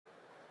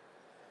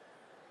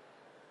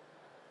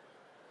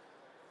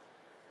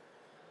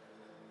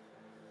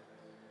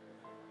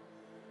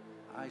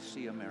I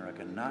see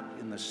America not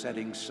in the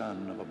setting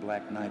sun of a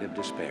black night of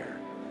despair.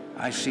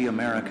 I see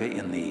America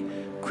in the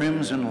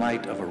crimson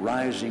light of a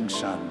rising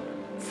sun,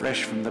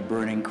 fresh from the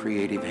burning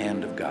creative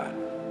hand of God,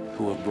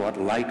 who have brought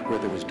light where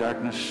there was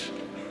darkness,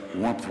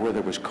 warmth where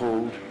there was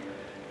cold,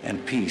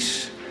 and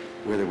peace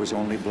where there was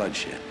only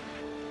bloodshed.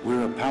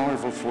 We're a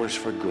powerful force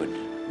for good.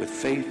 With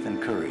faith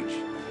and courage,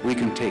 we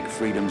can take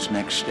freedom's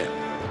next step.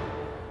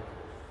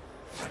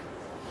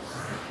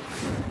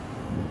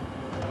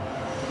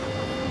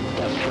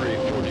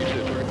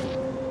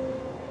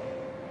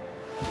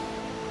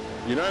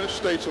 The United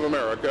States of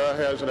America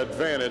has an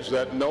advantage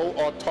that no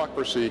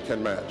autocracy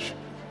can match.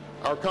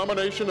 Our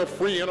combination of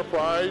free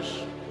enterprise,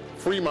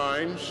 free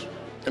minds,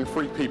 and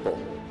free people.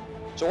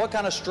 So what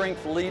kind of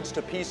strength leads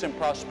to peace and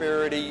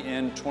prosperity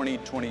in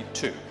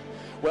 2022?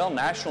 Well,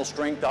 national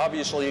strength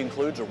obviously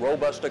includes a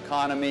robust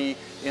economy,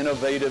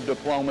 innovative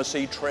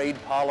diplomacy, trade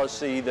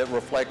policy that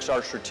reflects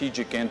our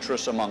strategic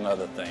interests, among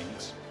other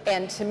things.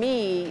 And to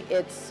me,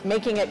 it's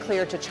making it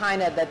clear to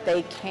China that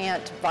they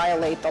can't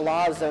violate the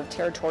laws of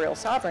territorial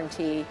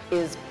sovereignty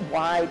is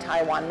why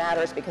Taiwan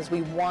matters, because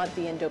we want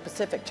the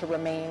Indo-Pacific to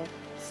remain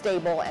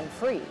stable and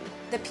free.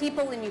 The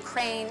people in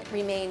Ukraine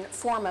remain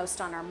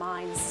foremost on our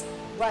minds.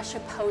 Russia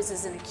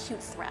poses an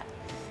acute threat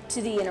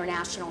to the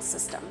international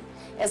system,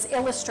 as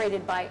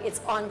illustrated by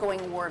its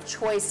ongoing war of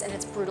choice and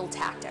its brutal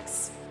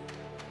tactics.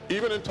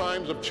 Even in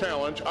times of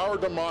challenge, our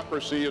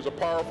democracy is a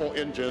powerful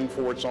engine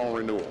for its own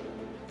renewal.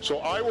 So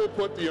I will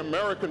put the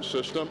American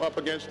system up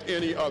against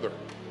any other,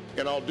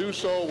 and I'll do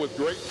so with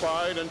great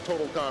pride and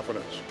total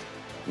confidence.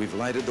 We've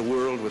lighted the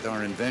world with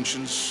our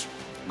inventions,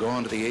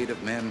 gone to the aid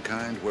of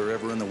mankind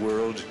wherever in the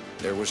world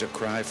there was a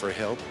cry for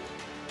help,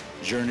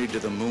 journeyed to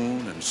the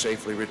moon and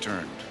safely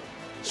returned.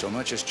 So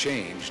much has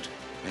changed,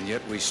 and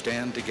yet we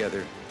stand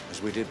together as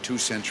we did 2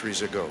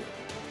 centuries ago.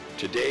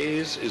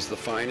 Today's is the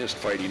finest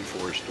fighting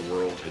force the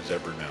world has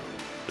ever known.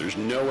 There's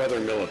no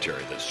other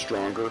military that's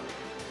stronger,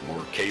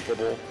 more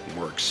capable,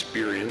 more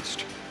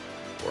experienced,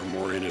 or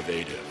more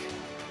innovative.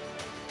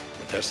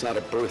 But that's not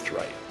a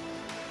birthright.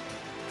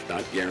 It's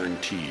not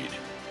guaranteed.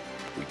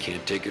 We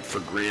can't take it for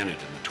granted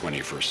in the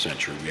 21st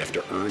century. We have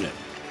to earn it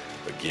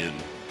again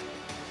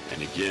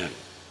and again.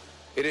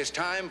 It is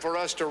time for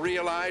us to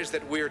realize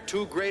that we're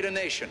too great a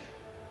nation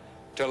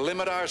to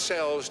limit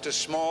ourselves to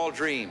small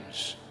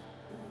dreams.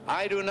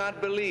 I do not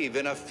believe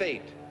in a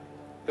fate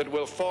that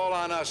will fall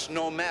on us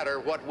no matter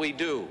what we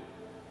do.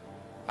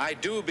 I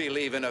do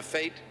believe in a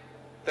fate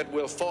that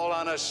will fall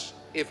on us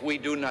if we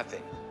do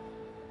nothing.